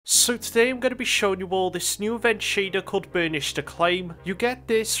So today I'm going to be showing you all this new event shader called Burnished Acclaim. You get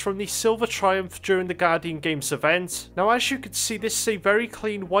this from the Silver Triumph during the Guardian Games event. Now as you can see, this is a very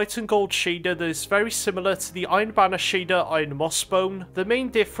clean white and gold shader that is very similar to the Iron Banner shader Iron Mossbone. The main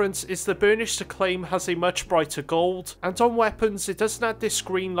difference is the Burnished Acclaim has a much brighter gold, and on weapons it doesn't add this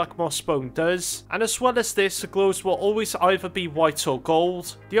green like Mossbone does, and as well as this, the glows will always either be white or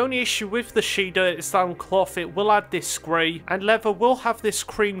gold. The only issue with the shader is that on cloth it will add this grey, and leather will have this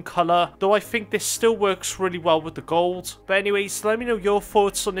cream colour, though I think this still works really well with the gold. But anyways, let me know your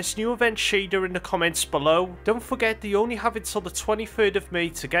thoughts on this new event shader in the comments below. Don't forget that you only have until the 23rd of May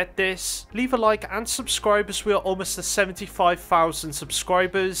to get this. Leave a like and subscribe as we are almost at 75,000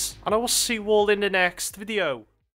 subscribers, and I will see you all in the next video.